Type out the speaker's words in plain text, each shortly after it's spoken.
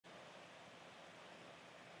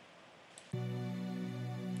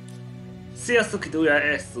Sziasztok, itt újra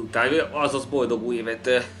ezután, azaz boldog új évet.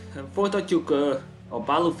 Folytatjuk a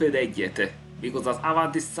Battlefield 1-et, méghozzá az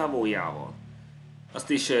Avanti Savoiával. Azt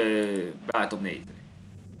is beálltom nézni.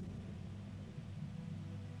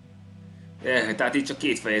 Tehát itt csak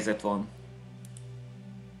két fejezet van.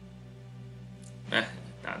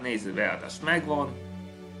 Tehát néző beállás megvan.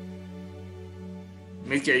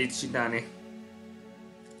 Mit kell itt csinálni?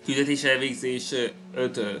 Küldetés elvégzés,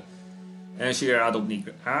 5 ellenségre rádobni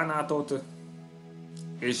gránátot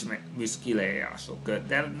és műszaki leírások.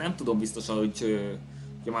 De nem tudom biztosan, hogy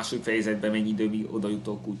a második fejezetben mennyi időig oda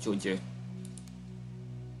jutok, úgyhogy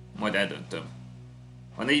majd eldöntöm.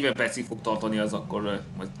 Ha 40 percig fog tartani, az akkor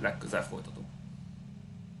majd legközelebb folytatom.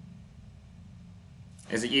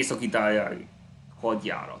 Ez egy észak-itáliai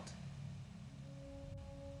hadjárat.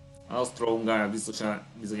 Ausztro-Ungár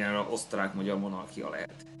bizonyára osztrák-magyar monarchia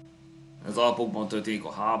lehet. Az Alpokban történik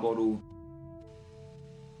a háború.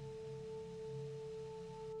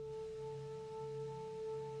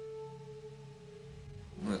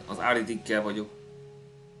 Az Áritikkel vagyok.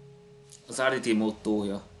 Az Áriti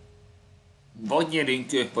mottója. Vagy nyerünk,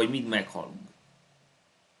 vagy mind meghalunk.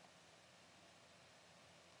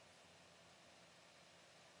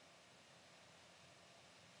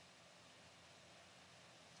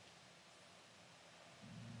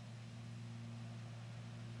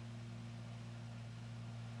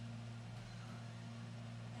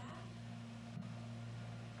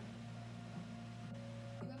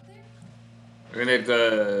 Önök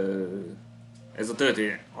ez a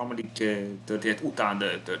történet, harmadik történet után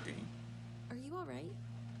történik.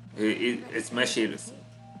 Ez mesélő szó.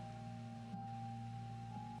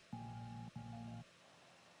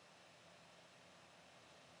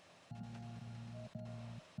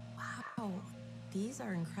 Wow, these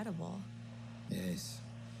are incredible. Yes,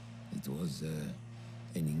 it was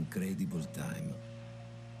an incredible time.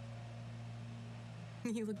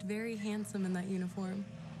 You looked very handsome in that uniform.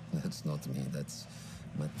 That's not me, that's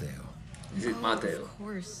Matteo. Is it Matteo? Of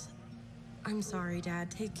course. I'm sorry, Dad.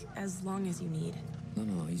 Take as long as you need.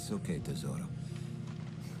 No, it's okay, Tesoro.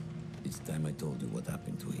 It's time I told you what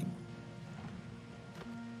happened to him.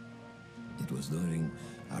 It was during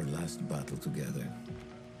our last battle together,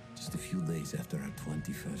 just a few days after our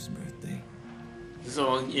 21st birthday.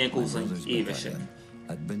 Szóval ilyenkor 20 évesen.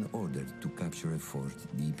 I'd been ordered to capture a fort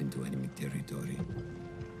deep into enemy territory.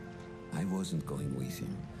 I wasn't going with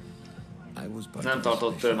him. I was part Nem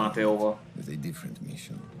tartott Matteóval. with a different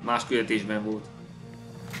mission. Más küldetésben volt.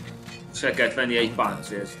 Se kellett venni egy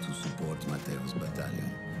páncélt. To support Matteo's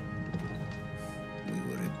battalion. We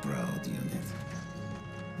were a proud unit.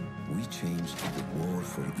 We changed to the war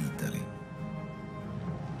for Italy.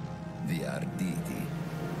 The Arditi.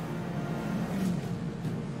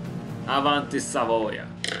 Avanti Savoia.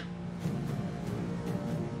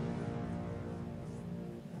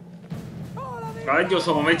 Ha egy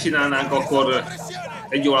gyorsabban megcsinálnánk, akkor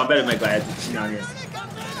egy órán belül meg lehet csinálni ezt.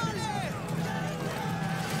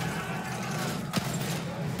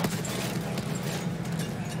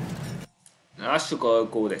 Lássuk a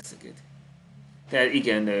kódexeket. Tehát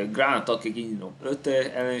igen, gránátakig indítom 5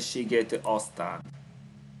 ellenséget, aztán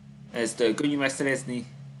ezt könnyű megszerezni,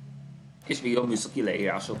 és még a műszaki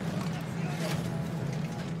leírások.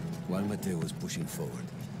 While Matteo was pushing forward,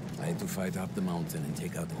 I had to fight up the mountain and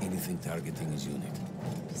take out anything targeting his unit.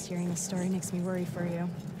 Just hearing the story makes me worry for you.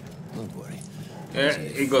 Don't worry.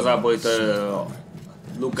 Igazából itt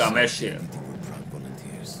Luca mesél.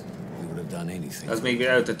 Ez még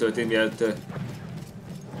előtte történt, mielőtt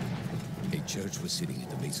A church was sitting at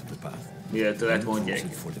the base of the path. mielőtt lett mondják. I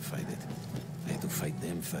had to fight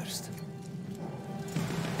them first.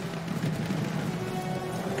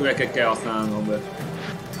 Köveket kell használnom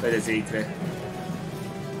fedezékre.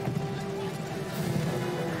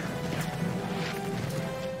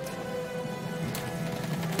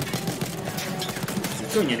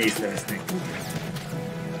 Könnyen észrevesznek.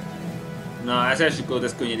 Na, ez első kód,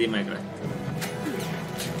 ez könnyedén meglett.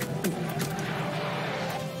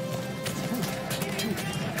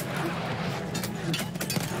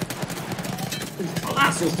 A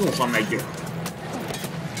lászlós gyorsan megy.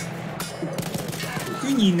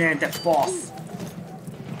 Könny innen, te fasz!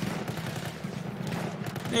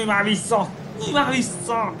 Nőj már vissza! Nőj már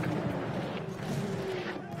vissza!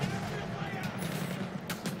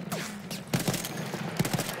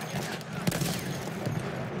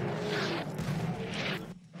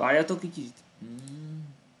 Várjatok egy kicsit.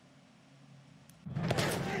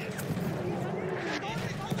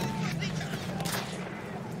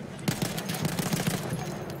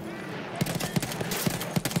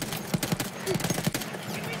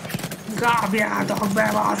 Kábjátok be,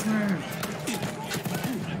 bazd meg!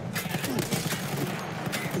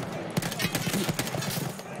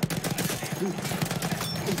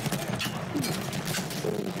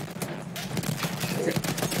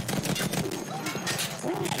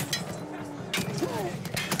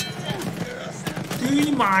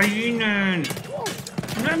 Menj már innen!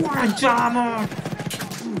 Nem maradjál már!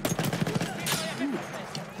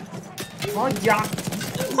 Hagyjál!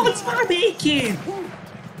 Hagysz már békén!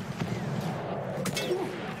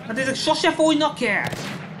 Hát ezek sose fogynak el!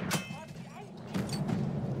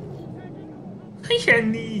 Ilyen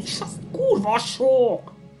nincs! Az kurva sok!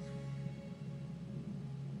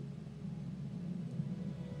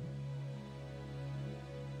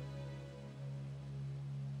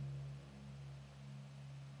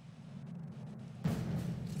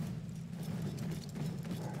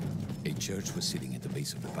 A church was sitting at the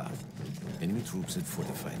base of the path. Enemy troops had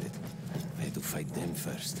fortified it. I had to fight them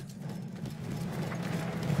first.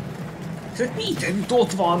 Ezek mindenütt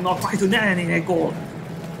ott vannak, majd ne lennének ott!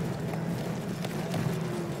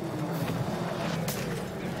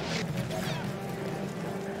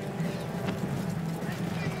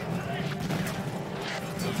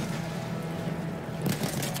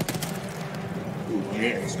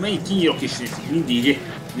 És melyik kinyírok is mindig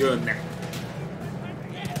jönnek.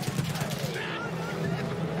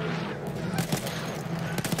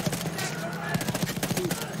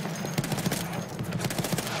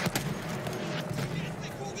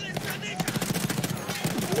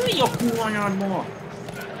 Mi a kurvanyádba?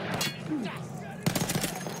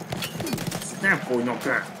 Nem fogynak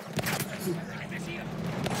el.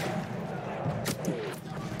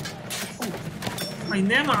 Majd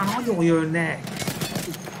nem már nagyon jönnek.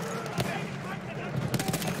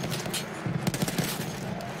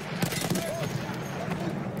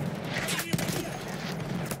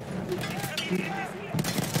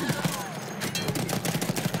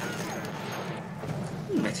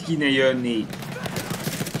 Mert kéne jönni.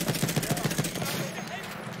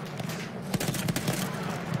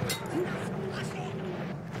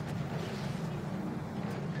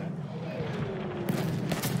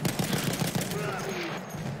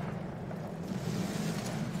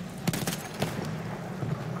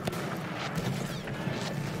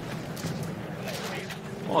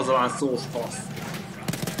 Az alán szós fasz.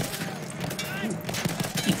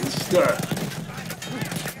 Kifüstöl!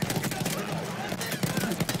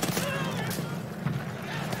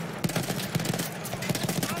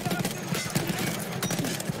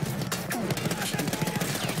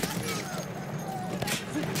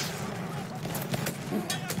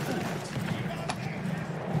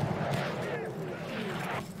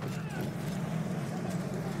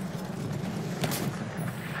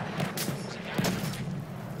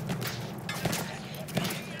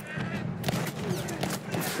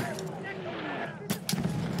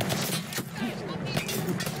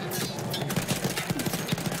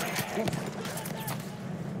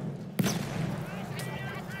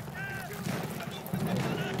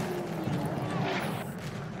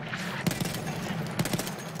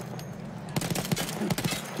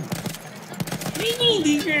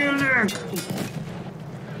 Mindig élnek!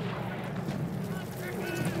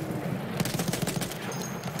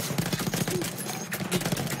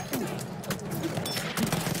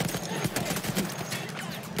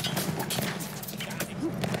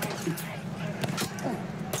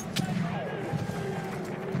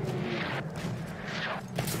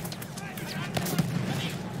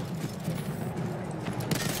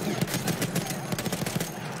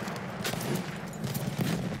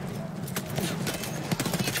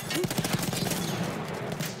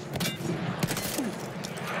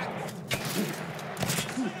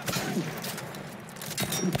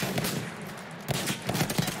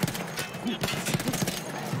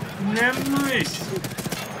 Nem mész!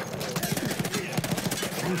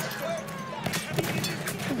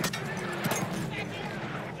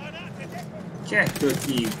 Kettőt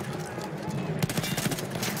hív!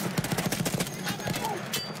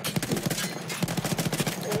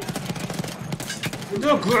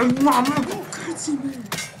 Dögölj már meg a kecime!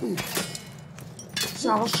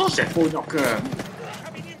 Sáva sose fogynak el!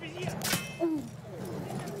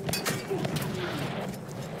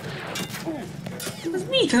 Ez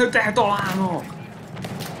mit eltalálnak?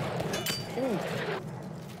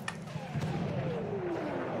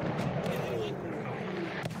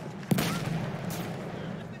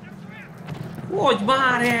 Hogy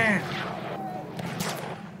már el?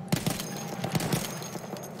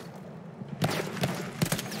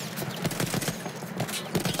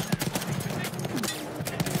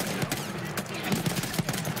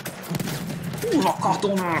 Kurva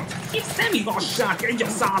katonák! Itt nem igazság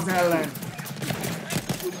 1-100 ellen!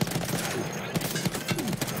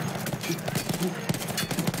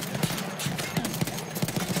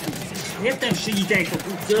 Miért nem segítenek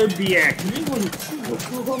a többiek? Mi vagyunk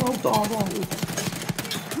szívoknak a utalva?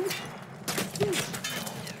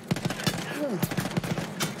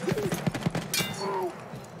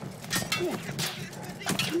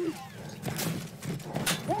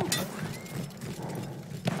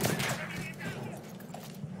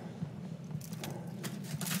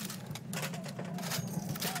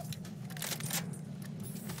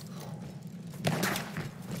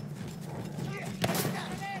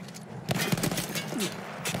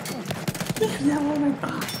 Nem van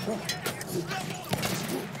meg!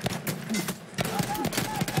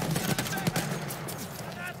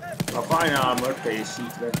 A Final Armor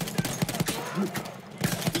teljesítve.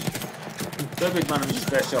 Többit már nem is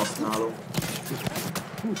fel se használom.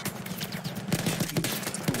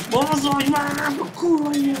 Bazdmeg már a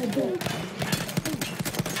kurva életben!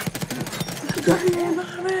 Döljél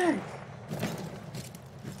már meg!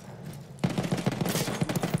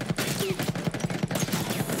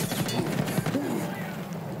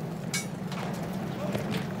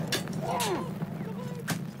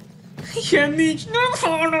 Ilyen nincs, nem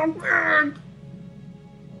halnak meg!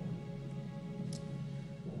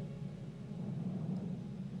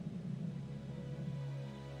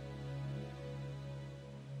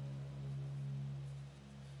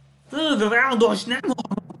 Ráados, nem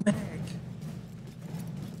halnak meg!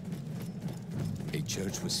 A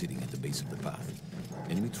church was sitting at the base of the path.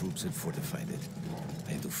 Enemy troops had fortified it.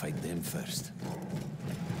 I had to fight them first.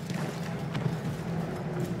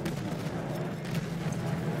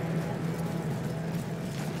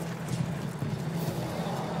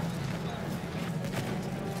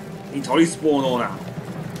 Itt hol is spawnolnál?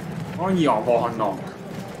 Annyian vannak.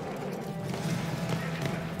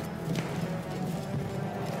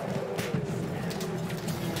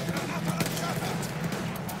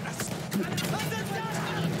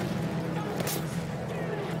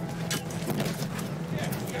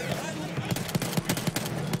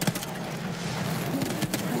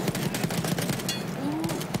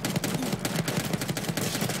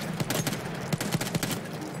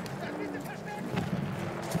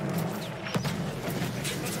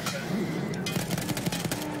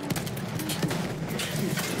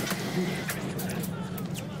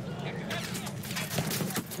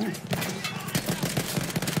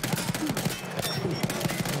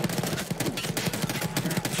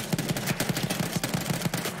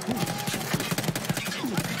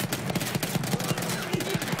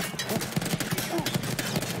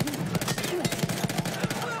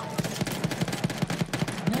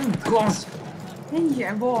 Gaz!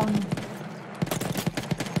 Ennyien van!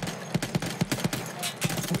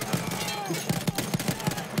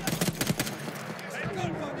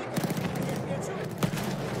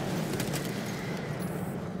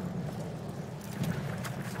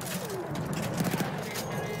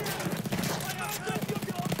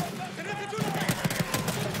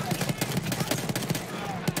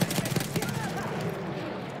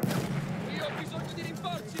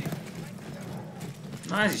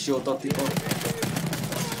 Na, ez is jó taktika. All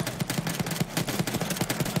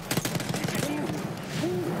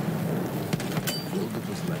that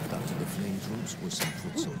was left after the flame troops were some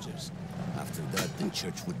foot soldiers. After that, the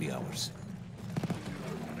church would be ours.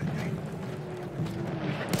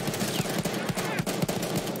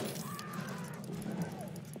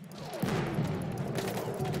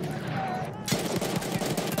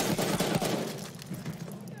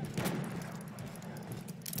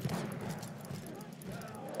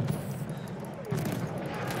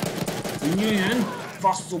 Nyíljen!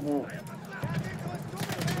 Faszobó!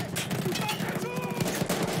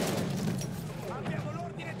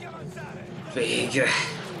 Végre!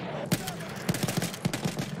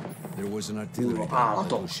 There was an artillery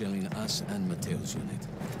that was shelling us and Matteo's unit.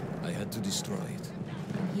 I had to destroy it.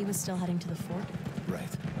 And he was still heading to the fort?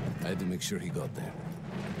 Right. I had to make sure he got there.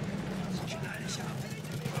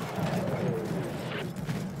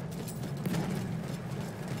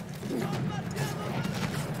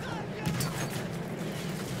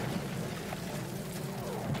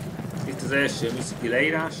 Itt az első műszaki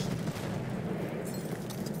leírás.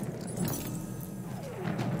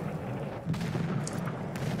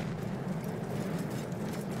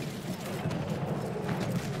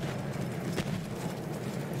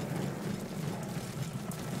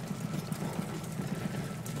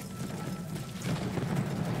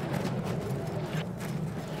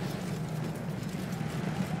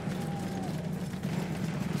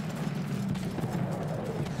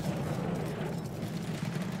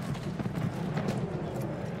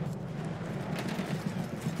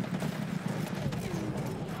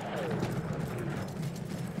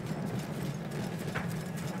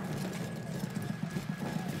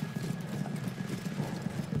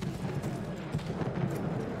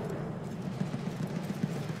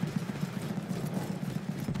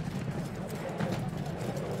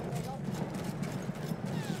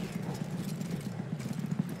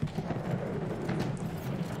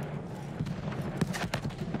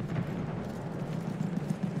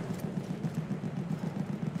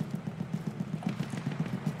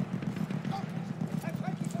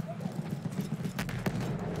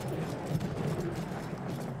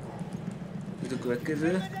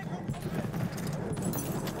 Következő.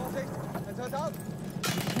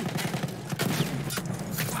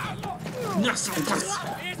 Ne szólsz!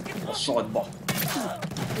 A sadba!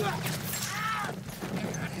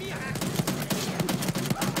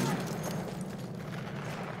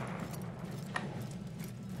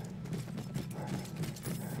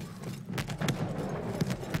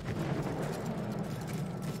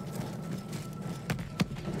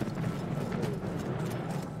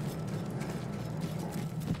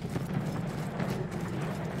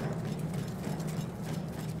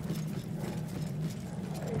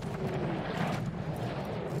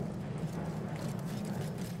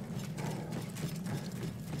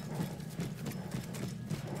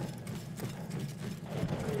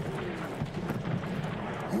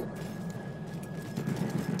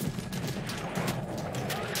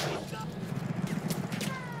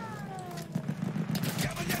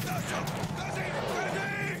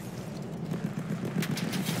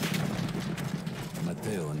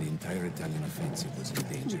 Italian offensive was in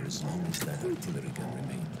danger as long as that artillery gun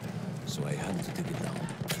remained, so I had to take it down.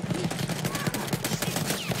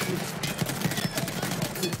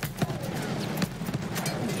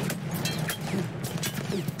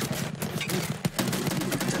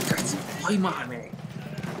 Haj már meg!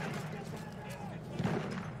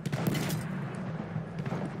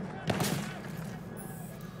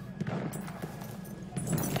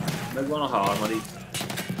 Megvan a harmadik.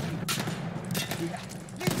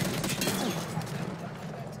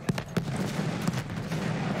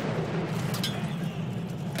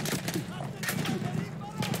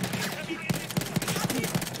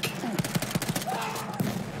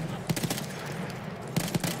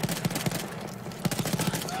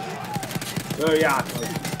 Ölj át meg!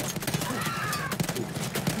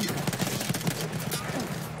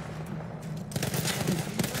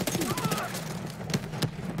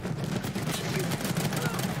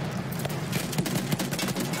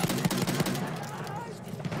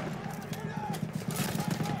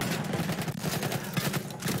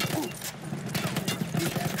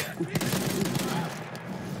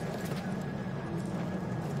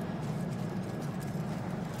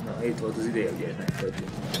 Na, itt volt az ideje, hogy ez megtörtént.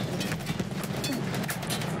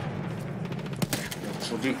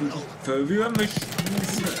 Végül fölvülöm és...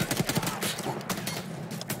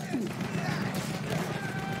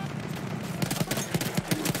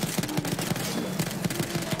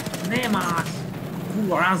 Nem más!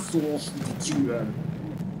 Hú, ránszólós, mint egy csűrön!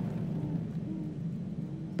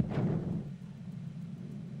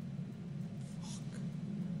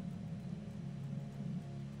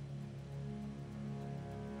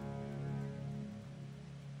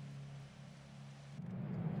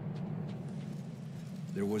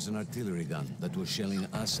 There was an artillery gun that was shelling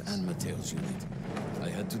us and Matteo's unit. I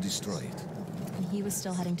had to destroy it. And he was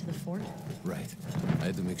still heading to the fort? Right. I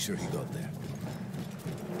had to make sure he got there.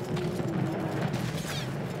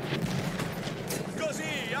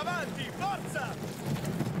 Così, avanti, forza!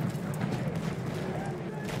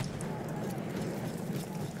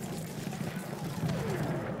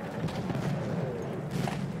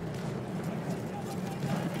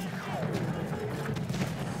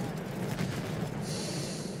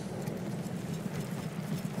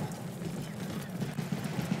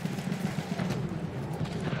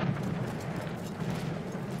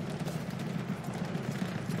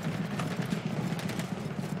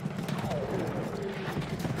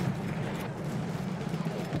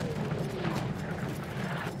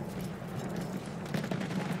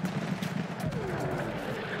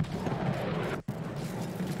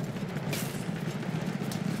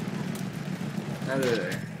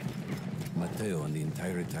 Matteo and the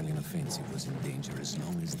entire Italian offensive was in danger as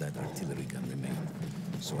long as that artillery gun remained,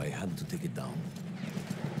 so I had to take it down.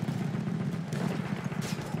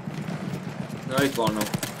 Na, itt vannak.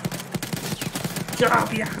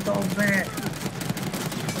 Csapjátok be!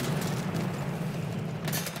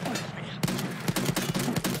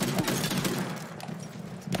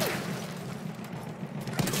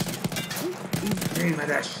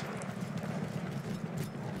 Németes!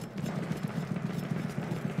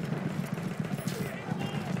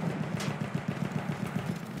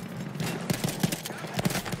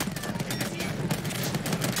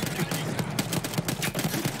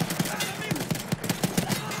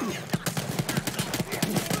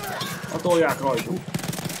 Tolják rajtuk.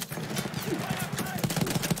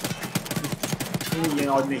 Ingyen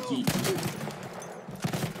adni ki.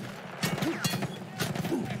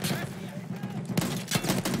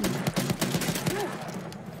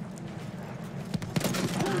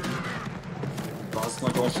 Az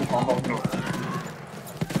nagyon sokan vannak.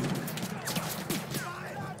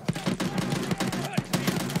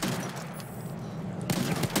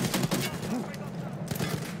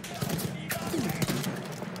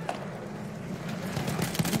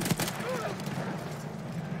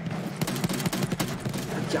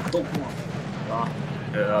 Fogjátok ma!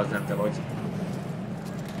 Ja, az nem te vagy.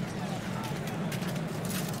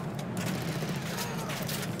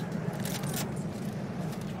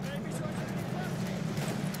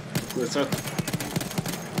 Köszönöm.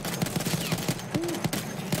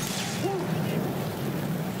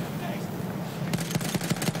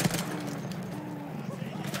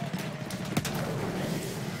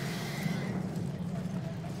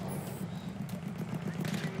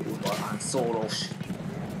 Kurva szoros.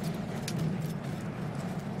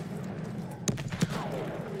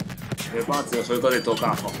 Én páncélos vagyok, azért tudok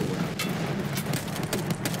átpakolni.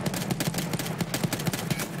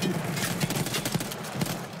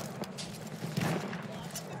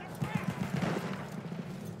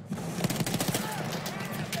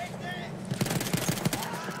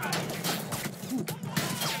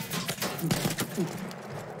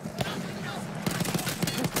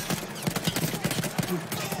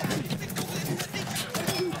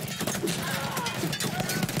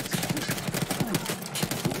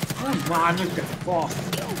 Már meg te fasz!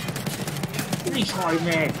 Nincs haj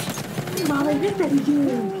meg! Már meg nem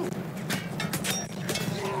merigyünk!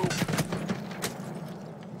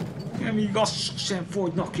 Nem igaz, sem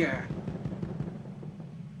fogynak el!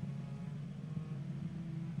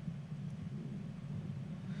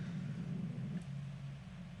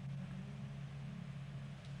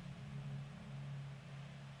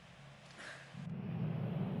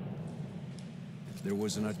 There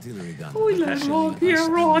was an artillery gun. Hogy lehet ilyen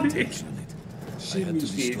Roddy?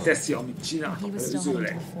 Semmi teszi, amit csináltak He was still heading to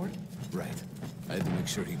előzőleg. the fort? Right. I had to make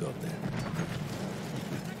sure he got there.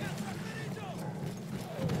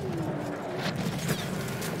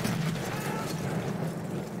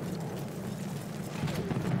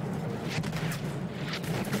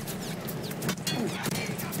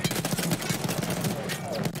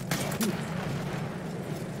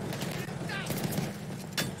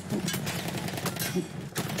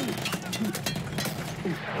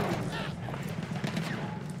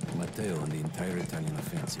 Matteo and the entire Italian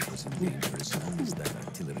offensive was in danger as long as that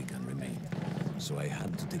artillery gun remained. So I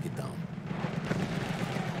had to take it down.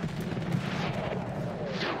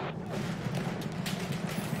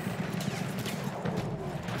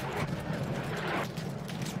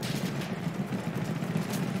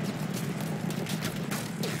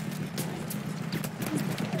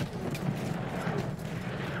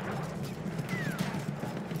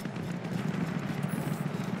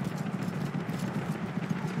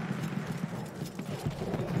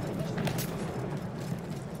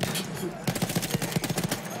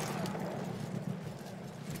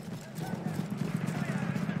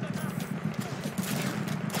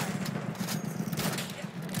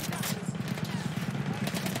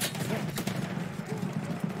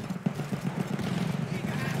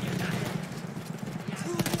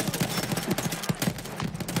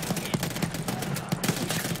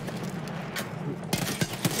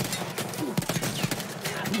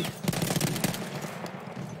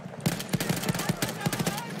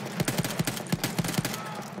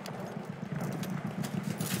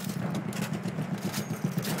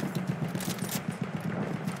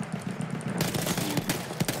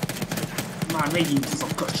 Már megint az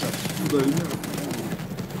a köcsög. Bőnő.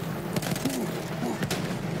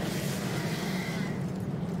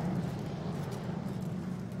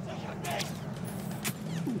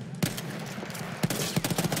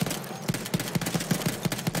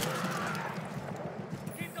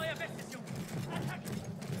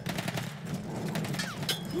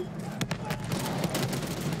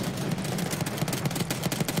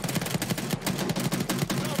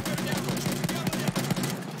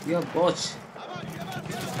 Ja, bocs!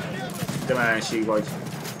 Te menség vagy.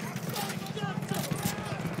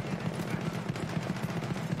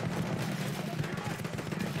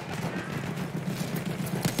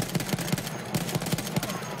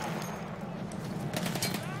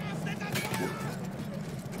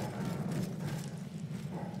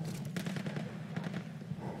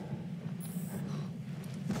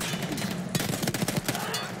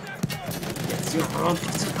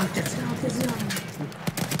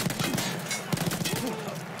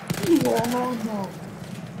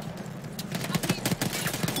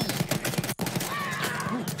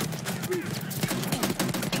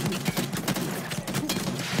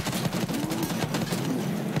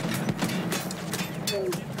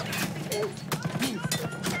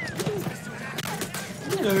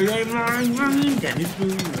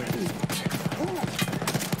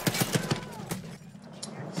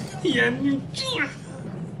 Ilyen nincs.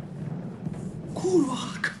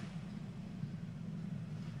 Kurvák!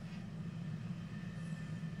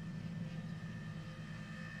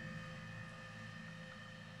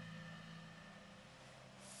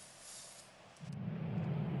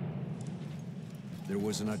 There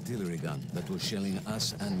was an artillery gun that was shelling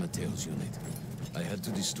us and Matteo's unit. I had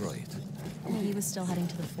to destroy it. And he was still heading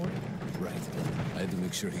to the fort? Right. I had to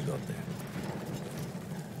make sure he got there.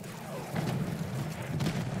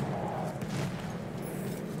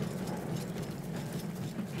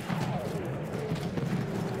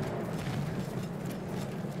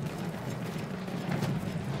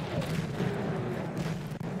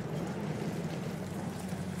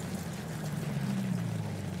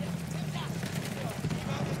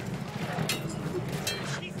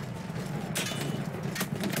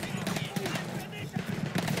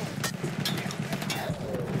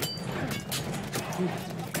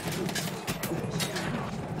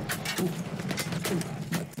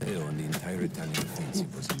 Matteo and the entire Italian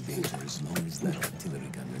offensive was in danger as long as that artillery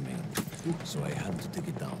gun remained. So I had to take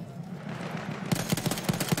it down.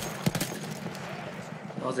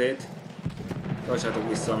 Azért. Tartsátok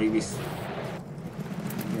vissza, amíg vissza.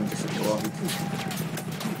 Nem teszek valamit.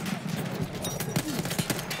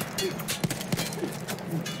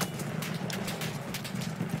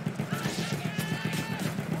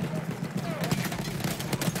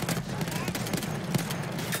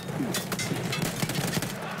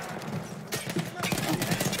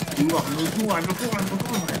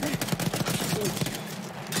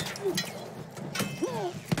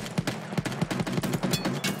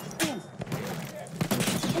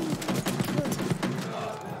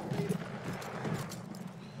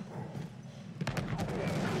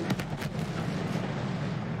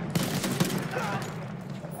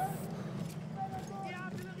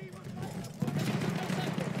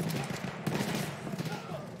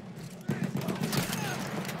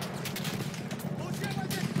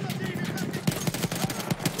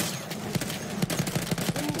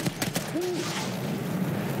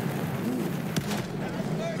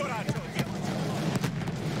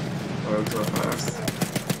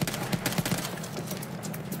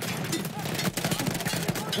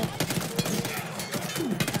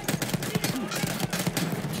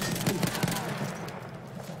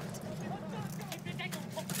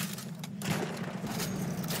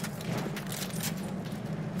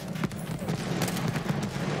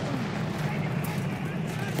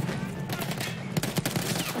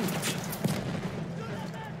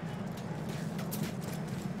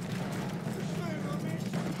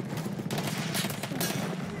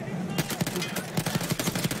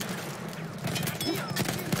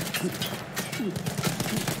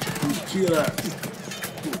 Killer.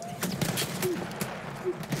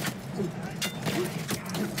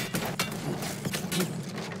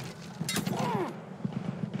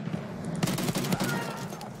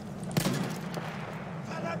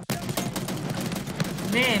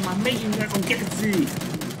 Man, ma megint rakon keci!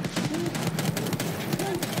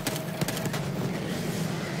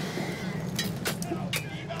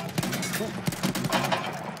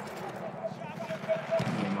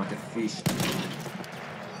 Ma te fish.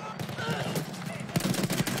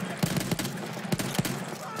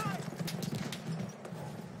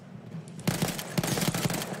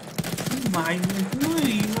 Mai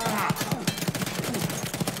nulla!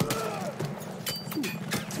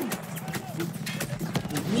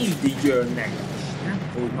 Mindig jönnek, nem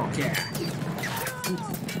fognak el.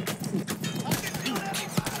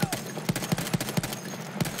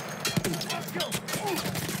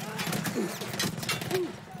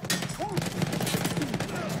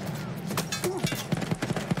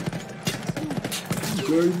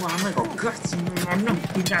 Gölj már meg a gaci, már nem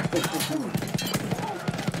tudják fogni.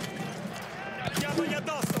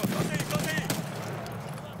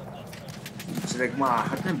 Nincsenek már,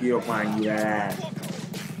 hát nem bírok már annyira el.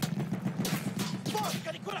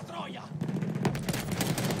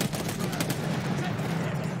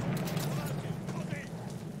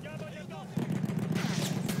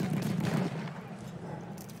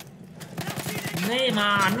 Ne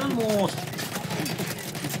már, nem most!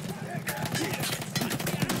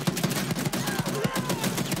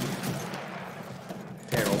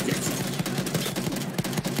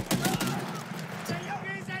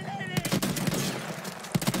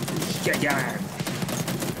 Kegyelem!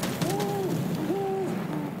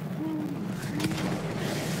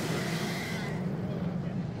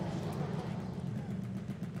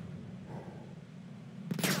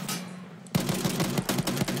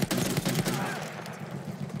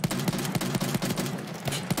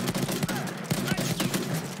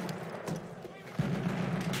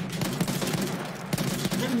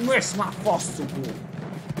 Nem vesz már faszokból!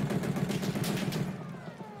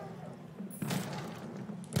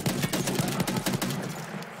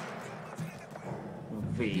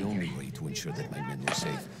 The only way to ensure that my men were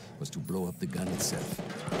safe was to blow up the gun itself.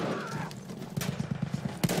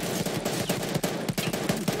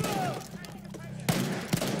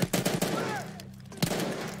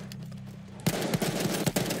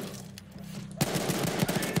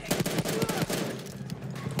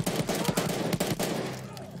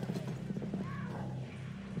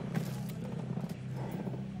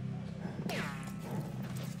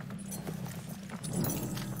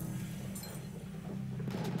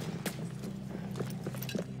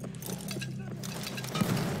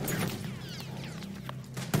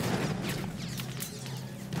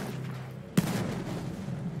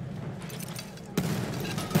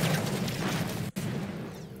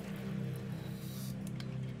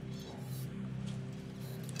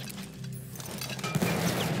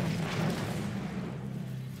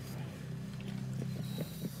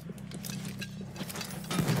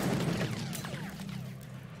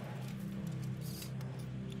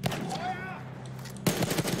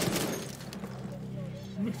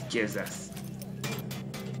 képzelsz?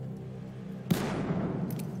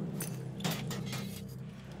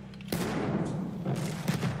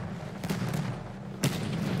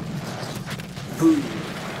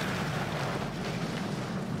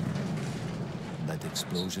 That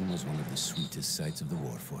explosion was one of the sweetest sights of the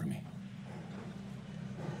war for me.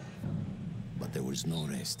 But there was no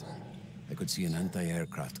rest. I could see an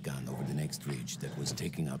anti-aircraft gun over the next ridge that was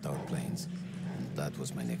taking out our planes. And that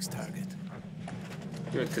was my next target.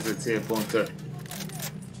 Következő célpont.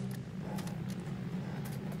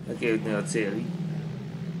 Neki jutni a célig.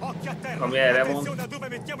 Ami erre van.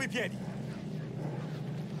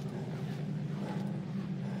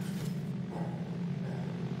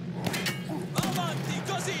 Avanti,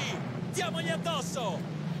 così! Diamogli addosso!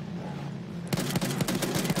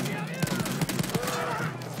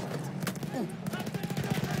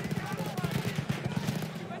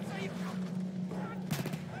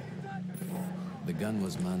 The gun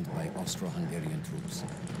was manned by Austro-Hungarian troops.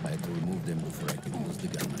 I had to remove them before I could use the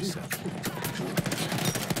gun myself.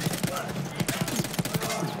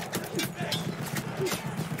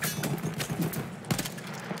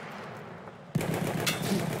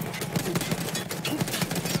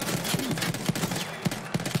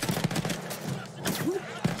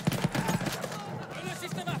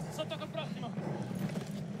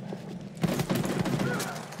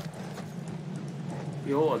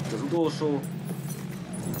 Jó, ott az utolsó.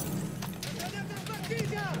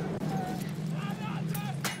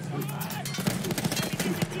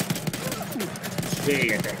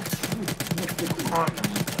 Féljetek!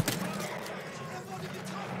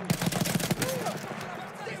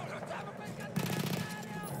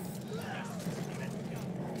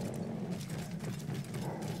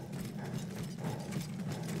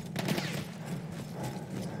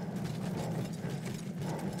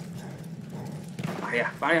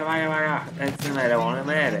 Várjál! Ez nem erre van, nem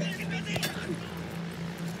erre.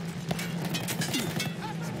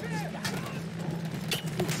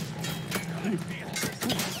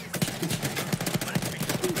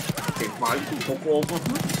 Itt már pokolban.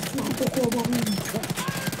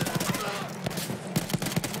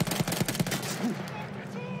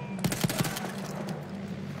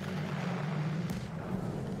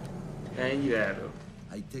 Ennyi erről.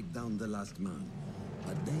 I take down the last man,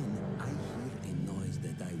 but then I hear a noise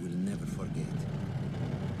that I will never forget.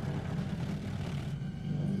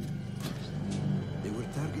 They were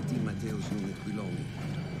targeting Matteo's unit below me,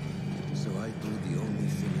 so I do the only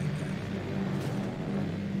thing I can.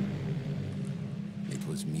 It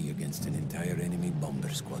was me against an entire enemy bomber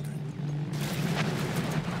squadron.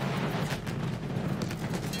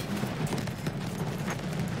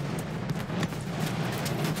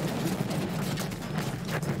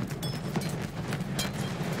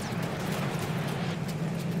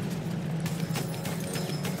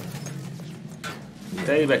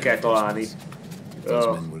 Tejbe kell találni.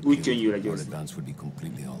 Úgy könnyű legyőzni.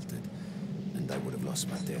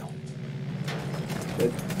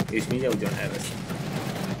 És mindjárt ugyan elvesz.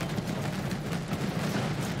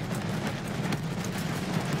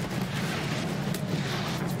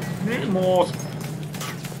 Mi most?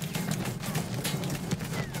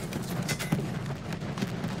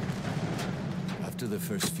 After the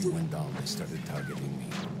first few went down, they started targeting me.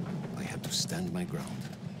 I had to stand my ground.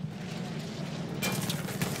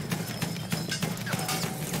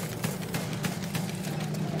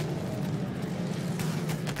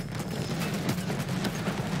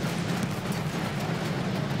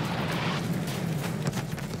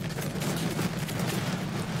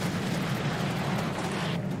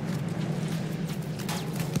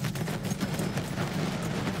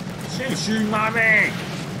 Sűn már meg!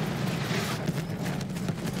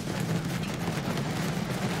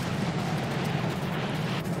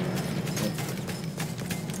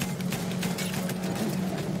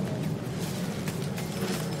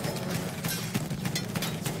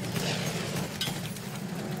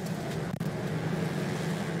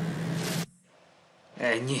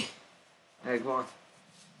 Ennyi. Megvan.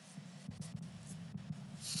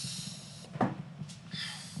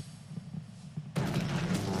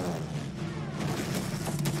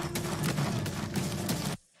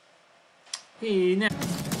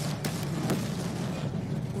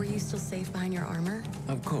 Were you still safe behind your armor?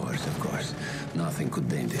 Of course. Nothing could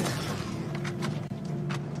dent it.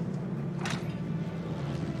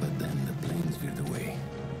 But then the planes veered away.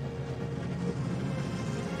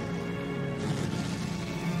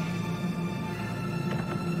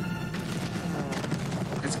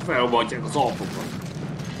 Ezek felrobbantják az alpokat.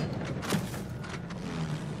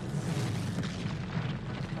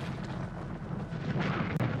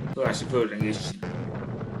 További földrengés.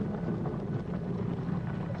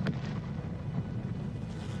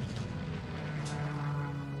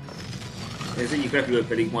 Ez egyik repülő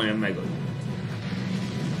pedig majdnem megöl.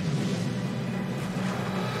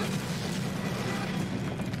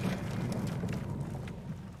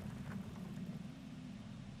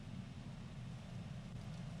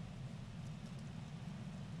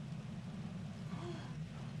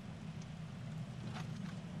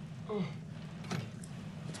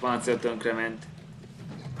 A páncél tönkrement.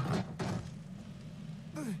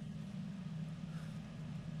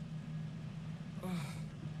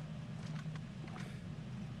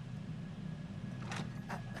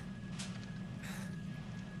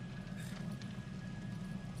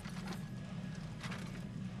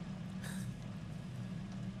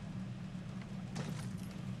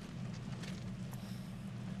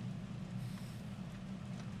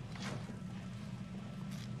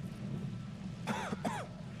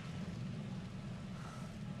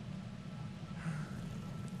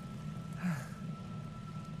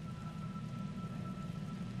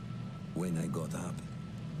 When I got up,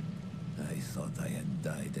 I thought I had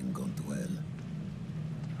died and gone to hell.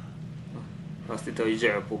 Azt hitte, hogy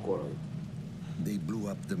zselpokolod. They blew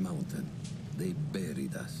up the mountain. They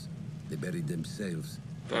buried us. They buried themselves.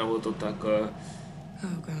 Feloltották a...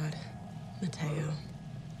 Oh God. Matteo.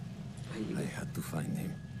 I had to find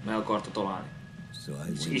him. Meg akarta találni. So I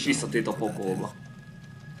went És visszatért a down into that pokolba. hell.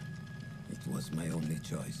 It was my only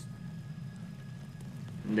choice.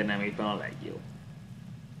 De nem éppen a legjobb.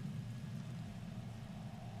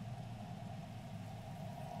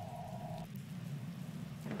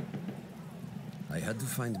 I had to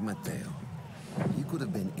find Matteo. He could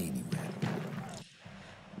have been anywhere.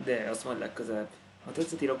 De azt majd legközelebb. Ha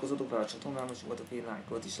tetszett, iratkozzatok fel a csatornámra, és nyugodtak egy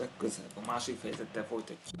lájkot, és legközelebb a másik fejezettel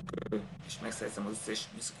folytatjuk, és megszerzem az összes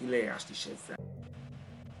műszaki leírást is ezzel.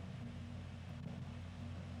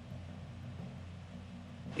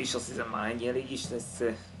 És azt hiszem már ennyi elég is lesz.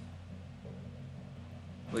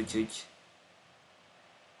 Úgyhogy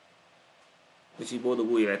boldog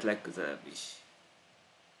új évet legközelebb is.